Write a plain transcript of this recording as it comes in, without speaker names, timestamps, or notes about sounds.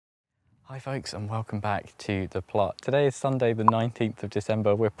Hi folks and welcome back to the plot. Today is Sunday the 19th of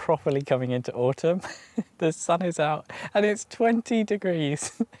December. We're properly coming into autumn. The sun is out and it's 20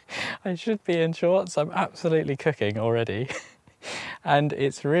 degrees. I should be in shorts, I'm absolutely cooking already. And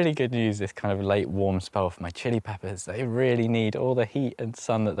it's really good news, this kind of late warm spell for my chili peppers. They really need all the heat and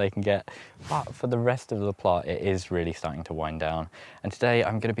sun that they can get. But for the rest of the plot, it is really starting to wind down. And today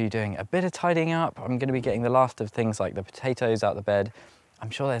I'm going to be doing a bit of tidying up. I'm going to be getting the last of things like the potatoes out the bed. I'm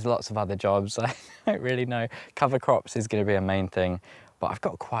sure there's lots of other jobs, I don't really know. Cover crops is going to be a main thing, but I've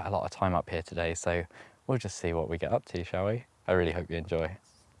got quite a lot of time up here today, so we'll just see what we get up to, shall we? I really hope you enjoy.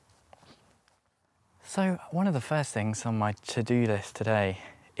 So one of the first things on my to-do list today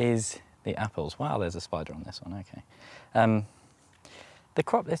is the apples. Wow, there's a spider on this one, okay. The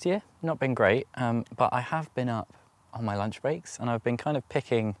crop this year, not been great, but I have been up on my lunch breaks and I've been kind of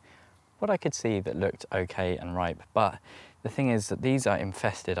picking what I could see that looked okay and ripe, but the thing is that these are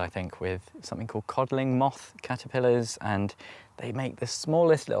infested, I think, with something called codling moth caterpillars, and they make the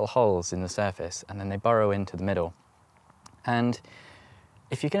smallest little holes in the surface and then they burrow into the middle. And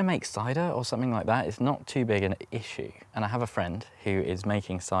if you're going to make cider or something like that, it's not too big an issue. And I have a friend who is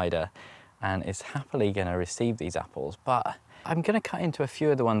making cider and is happily going to receive these apples, but I'm going to cut into a few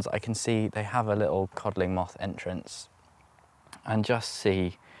of the ones I can see they have a little codling moth entrance and just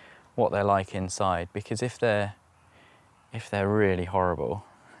see what they're like inside, because if they're really horrible,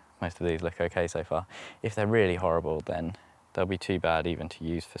 most of these look okay so far, if they're really horrible then they'll be too bad even to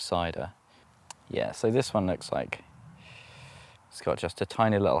use for cider. Yeah, so this one looks like it's got just a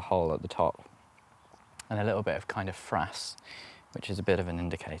tiny little hole at the top and a little bit of kind of frass, which is a bit of an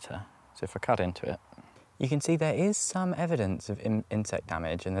indicator. So if I cut into it, you can see there is some evidence of insect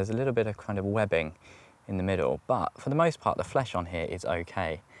damage and there's a little bit of kind of webbing in the middle, but for the most part the flesh on here is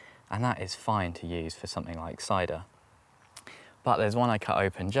okay and that is fine to use for something like cider. But there's one I cut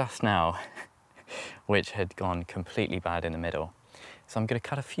open just now which had gone completely bad in the middle. So I'm going to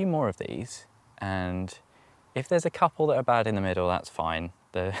cut a few more of these, and if there's a couple that are bad in the middle, that's fine.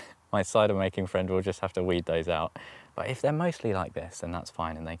 My cider making friend will just have to weed those out. But if they're mostly like this, then that's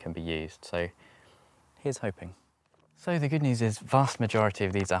fine and they can be used. So here's hoping. So the good news is vast majority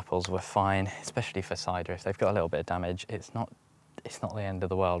of these apples were fine, especially for cider. If they've got a little bit of damage, it's not the end of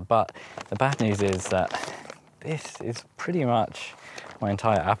the world. But the bad news is that this is pretty much my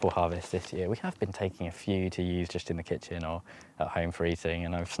entire apple harvest this year. We have been taking a few to use just in the kitchen or at home for eating,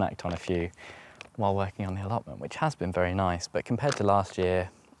 and I've snacked on a few while working on the allotment, which has been very nice. But compared to last year,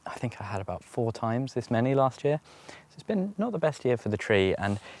 I think I had about 4 times this many last year. So it's been not the best year for the tree,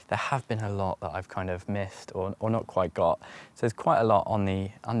 and there have been a lot that I've kind of missed or not quite got. So there's quite a lot on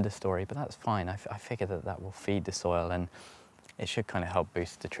the understory, but that's fine. I figure that will feed the soil and it should kind of help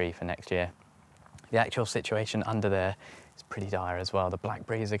boost the tree for next year. The actual situation under there is pretty dire as well. The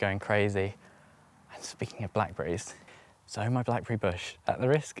blackberries are going crazy. And speaking of blackberries, so my blackberry bush, at the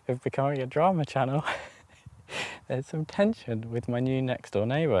risk of becoming a drama channel, there's some tension with my new next door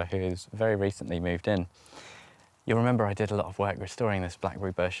neighbour who's very recently moved in. You'll remember I did a lot of work restoring this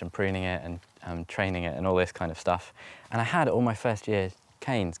blackberry bush and pruning it and training it and all this kind of stuff. And I had all my first year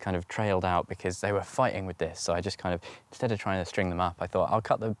canes kind of trailed out because they were fighting with this. So I just kind of, instead of trying to string them up, I thought I'll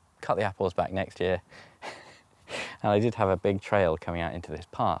cut the apples back next year. And I did have a big trail coming out into this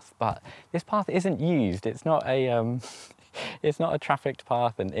path, but this path isn't used. It's not a it's not a trafficked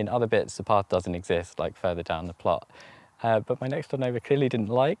path, and in other bits the path doesn't exist, like further down the plot. But my next door neighbour clearly didn't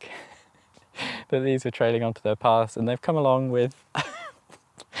like that these were trailing onto their paths, and they've come along with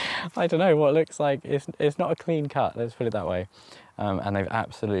I don't know what looks like it's not a clean cut, let's put it that way. And they've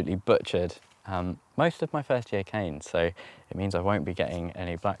absolutely butchered most of my first year canes, so it means I won't be getting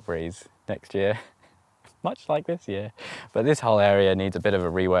any blackberries next year, much like this year. But this whole area needs a bit of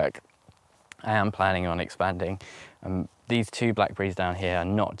a rework. I am planning on expanding. These 2 blackberries down here are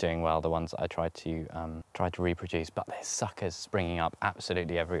not doing well, the ones that I tried to reproduce, but there's suckers springing up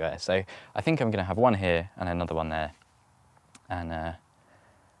absolutely everywhere. So I think I'm going to have one here and another one there. And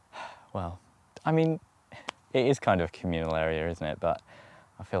well, I mean, it is kind of a communal area, isn't it? But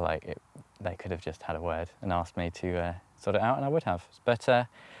I feel like they could have just had a word and asked me to sort it out, and I would have. But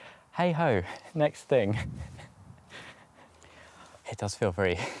hey ho, next thing. It does feel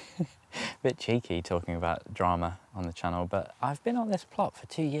very bit cheeky talking about drama on the channel, but I've been on this plot for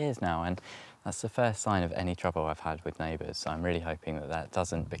 2 years now, and that's the first sign of any trouble I've had with neighbours. So I'm really hoping that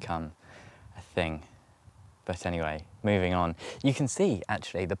doesn't become a thing. But anyway, moving on. You can see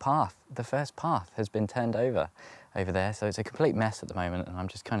actually the first path has been turned over there, so it's a complete mess at the moment, and I'm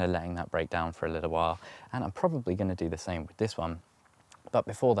just kind of letting that break down for a little while, and I'm probably going to do the same with this one. But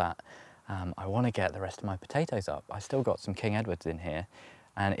before that, I want to get the rest of my potatoes up. I still got some King Edwards in here,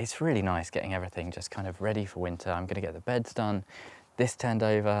 And it's really nice getting everything just kind of ready for winter. I'm gonna get the beds done, this turned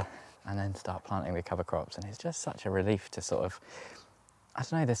over, and then start planting the cover crops. And it's just such a relief to sort of, I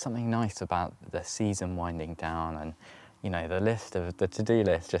don't know, there's something nice about the season winding down, and you know, the to-do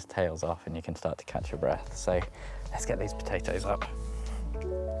list just tails off and you can start to catch your breath. So let's get these potatoes up.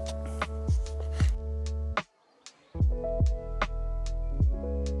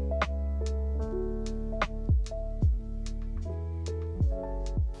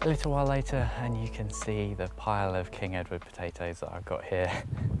 A little while later, and you can see the pile of King Edward potatoes that I've got here.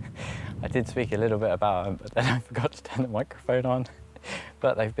 I did speak a little bit about them, but then I forgot to turn the microphone on.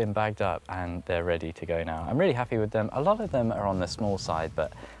 But they've been bagged up and they're ready to go now. I'm really happy with them. A lot of them are on the small side,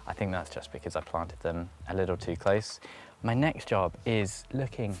 but I think that's just because I planted them a little too close. My next job is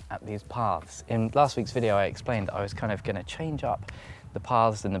looking at these paths. In last week's video, I explained that I was kind of going to change up the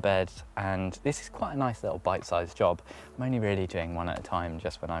paths in the bed, and this is quite a nice little bite-sized job. I'm only really doing one at a time,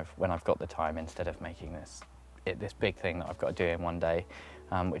 just when I've got the time, instead of making this big thing that I've got to do in one day,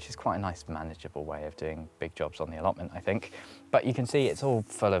 which is quite a nice manageable way of doing big jobs on the allotment, I think. But you can see it's all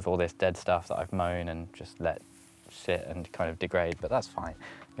full of all this dead stuff that I've mown and just let sit and kind of degrade, but that's fine.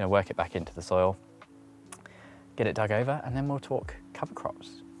 I'm going to work it back into the soil, get it dug over, and then we'll talk cover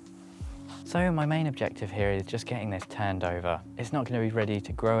crops. So my main objective here is just getting this turned over. It's not going to be ready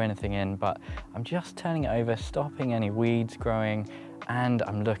to grow anything in, but I'm just turning it over, stopping any weeds growing, and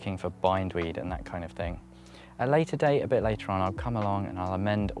I'm looking for bindweed and that kind of thing. At a later date, a bit later on, I'll come along and I'll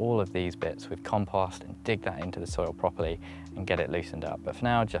amend all of these bits with compost and dig that into the soil properly and get it loosened up. But for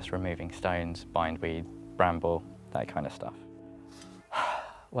now, just removing stones, bindweed, bramble, that kind of stuff.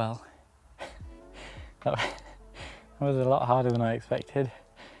 Well, that was a lot harder than I expected,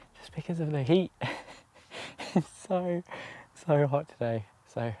 just because of the heat. It's so hot today.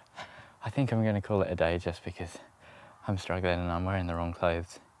 So I think I'm going to call it a day, just because I'm struggling and I'm wearing the wrong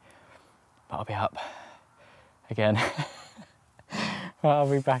clothes. But I'll be up again. Well, I'll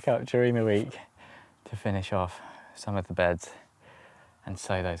be back up during the week to finish off some of the beds and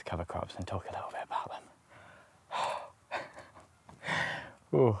sow those cover crops and talk a little bit about them.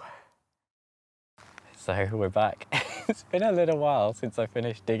 Ooh. So we're back. It's been a little while since I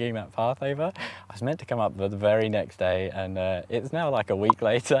finished digging that path over. I was meant to come up the very next day, and it's now like a week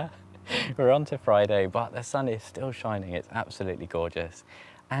later. We're on to Friday, but the sun is still shining. It's absolutely gorgeous.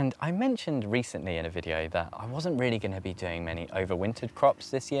 And I mentioned recently in a video that I wasn't really going to be doing many overwintered crops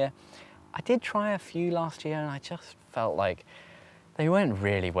this year. I did try a few last year, and I just felt like they weren't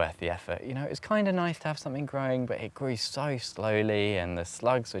really worth the effort. You know, it was kind of nice to have something growing, but it grew so slowly, and the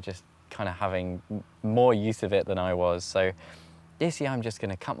slugs were just kind of having more use of it than I was. So this year I'm just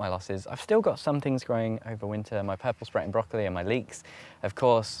going to cut my losses. I've still got some things growing over winter, my purple sprouting broccoli and my leeks. Of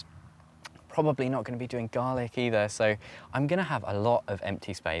course, probably not going to be doing garlic either, so I'm going to have a lot of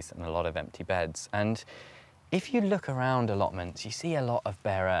empty space and a lot of empty beds. And if you look around allotments, you see a lot of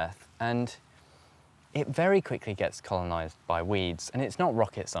bare earth, and it very quickly gets colonized by weeds. And it's not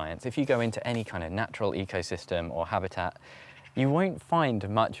rocket science. If you go into any kind of natural ecosystem or habitat, you won't find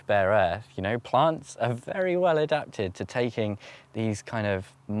much bare earth. You know, plants are very well adapted to taking these kind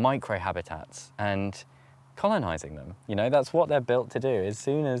of micro habitats and colonizing them. You know, that's what they're built to do. As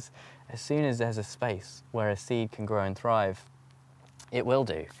soon as there's a space where a seed can grow and thrive, it will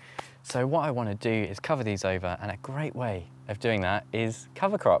do. So what I want to do is cover these over, and a great way of doing that is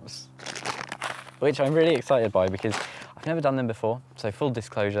cover crops, which I'm really excited by because I've never done them before. So full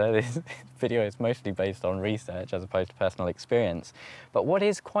disclosure, this video is mostly based on research as opposed to personal experience. But what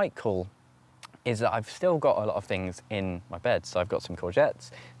is quite cool is that I've still got a lot of things in my bed. So I've got some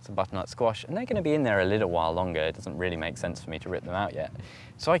courgettes, some butternut squash, and they're going to be in there a little while longer. It doesn't really make sense for me to rip them out yet.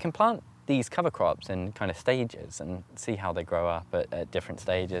 So I can plant these cover crops in kind of stages and see how they grow up at different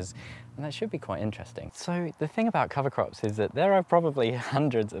stages, and that should be quite interesting. So the thing about cover crops is that there are probably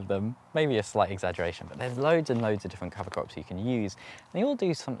hundreds of them, maybe a slight exaggeration, but there's loads and loads of different cover crops you can use. They all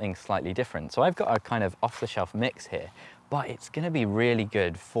do something slightly different. So I've got a kind of off-the-shelf mix here, but it's going to be really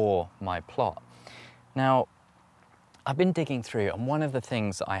good for my plot. Now, I've been digging through, and one of the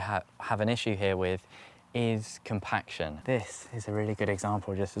things that I have an issue here with is compaction. This is a really good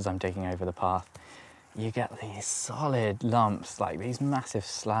example. Just as I'm digging over the path, you get these solid lumps, like these massive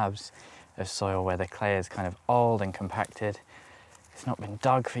slabs of soil where the clay is kind of old and compacted. It's not been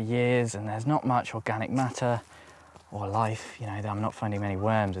dug for years, and there's not much organic matter or life. You know, I'm not finding many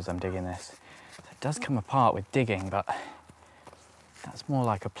worms as I'm digging this. So it does come apart with digging, but that's more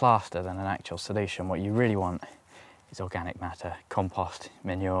like a plaster than an actual solution. What you really want is organic matter, compost,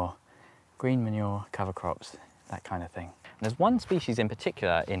 manure, green manure, cover crops, that kind of thing. And there's one species in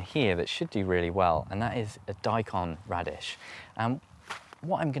particular in here that should do really well, and that is a daikon radish.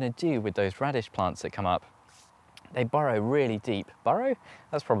 what I'm going to do with those radish plants that come up, they burrow really deep. Burrow?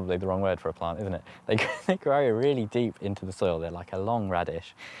 That's probably the wrong word for a plant, isn't it? They grow really deep into the soil. They're like a long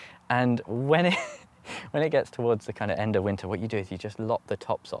radish. And when it gets towards the kind of end of winter, what you do is you just lop the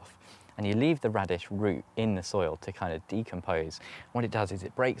tops off and you leave the radish root in the soil to kind of decompose. What it does is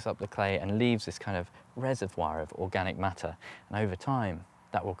it breaks up the clay and leaves this kind of reservoir of organic matter. And over time,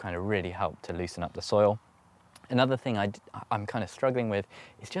 that will kind of really help to loosen up the soil. Another thing I'm kind of struggling with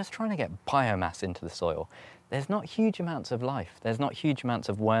is just trying to get biomass into the soil. There's not huge amounts of life. There's not huge amounts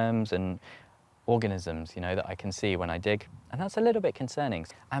of worms and organisms, you know, that I can see when I dig, and that's a little bit concerning.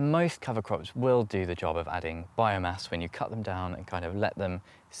 And most cover crops will do the job of adding biomass when you cut them down and kind of let them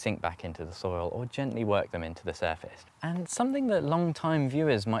sink back into the soil or gently work them into the surface. And something that long-time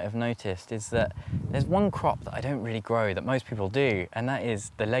viewers might have noticed is that there's one crop that I don't really grow that most people do, and that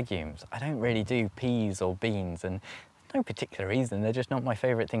is the legumes. I don't really do peas or beans, and no particular reason, they're just not my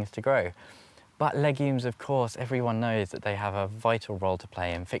favourite things to grow. But legumes, of course, everyone knows that they have a vital role to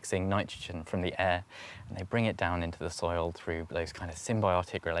play in fixing nitrogen from the air, and they bring it down into the soil through those kind of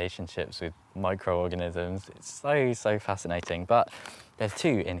symbiotic relationships with microorganisms. It's so fascinating. But there's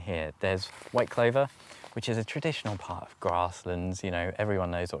two in here. There's white clover, which is a traditional part of grasslands. You know, everyone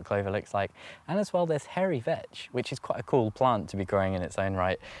knows what clover looks like. And as well, there's hairy vetch, which is quite a cool plant to be growing in its own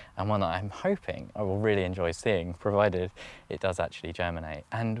right, and one that I'm hoping I will really enjoy seeing, provided it does actually germinate.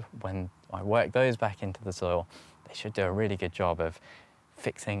 And when I work those back into the soil, they should do a really good job of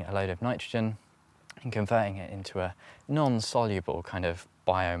fixing a load of nitrogen and converting it into a non-soluble kind of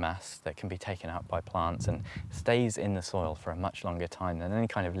biomass that can be taken up by plants and stays in the soil for a much longer time than any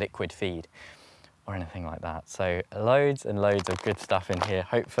kind of liquid feed or anything like that. So loads and loads of good stuff in here.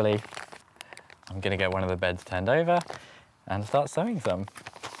 Hopefully I'm going to get one of the beds turned over and start sowing some.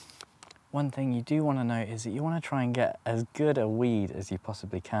 One thing you do want to note is that you want to try and get as good a weed as you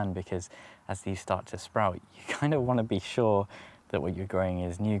possibly can, because as these start to sprout, you kind of want to be sure that what you're growing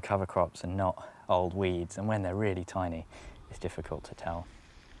is new cover crops and not old weeds. And when they're really tiny, it's difficult to tell.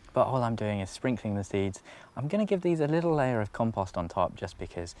 But all I'm doing is sprinkling the seeds. I'm going to give these a little layer of compost on top just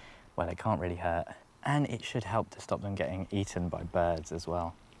because, well, it can't really hurt. And it should help to stop them getting eaten by birds as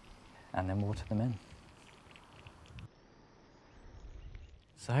well. And then water them in.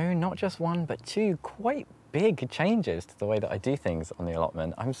 So not just one, but two quite big changes to the way that I do things on the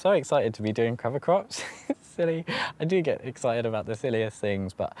allotment. I'm so excited to be doing cover crops. It's silly. I do get excited about the silliest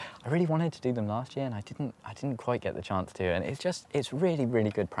things, but I really wanted to do them last year and I didn't quite get the chance to. And it's really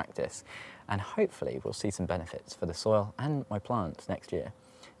good practice. And hopefully we'll see some benefits for the soil and my plants next year.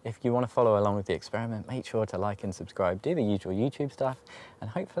 If you want to follow along with the experiment, make sure to like and subscribe, do the usual YouTube stuff, and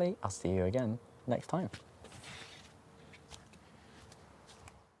hopefully I'll see you again next time.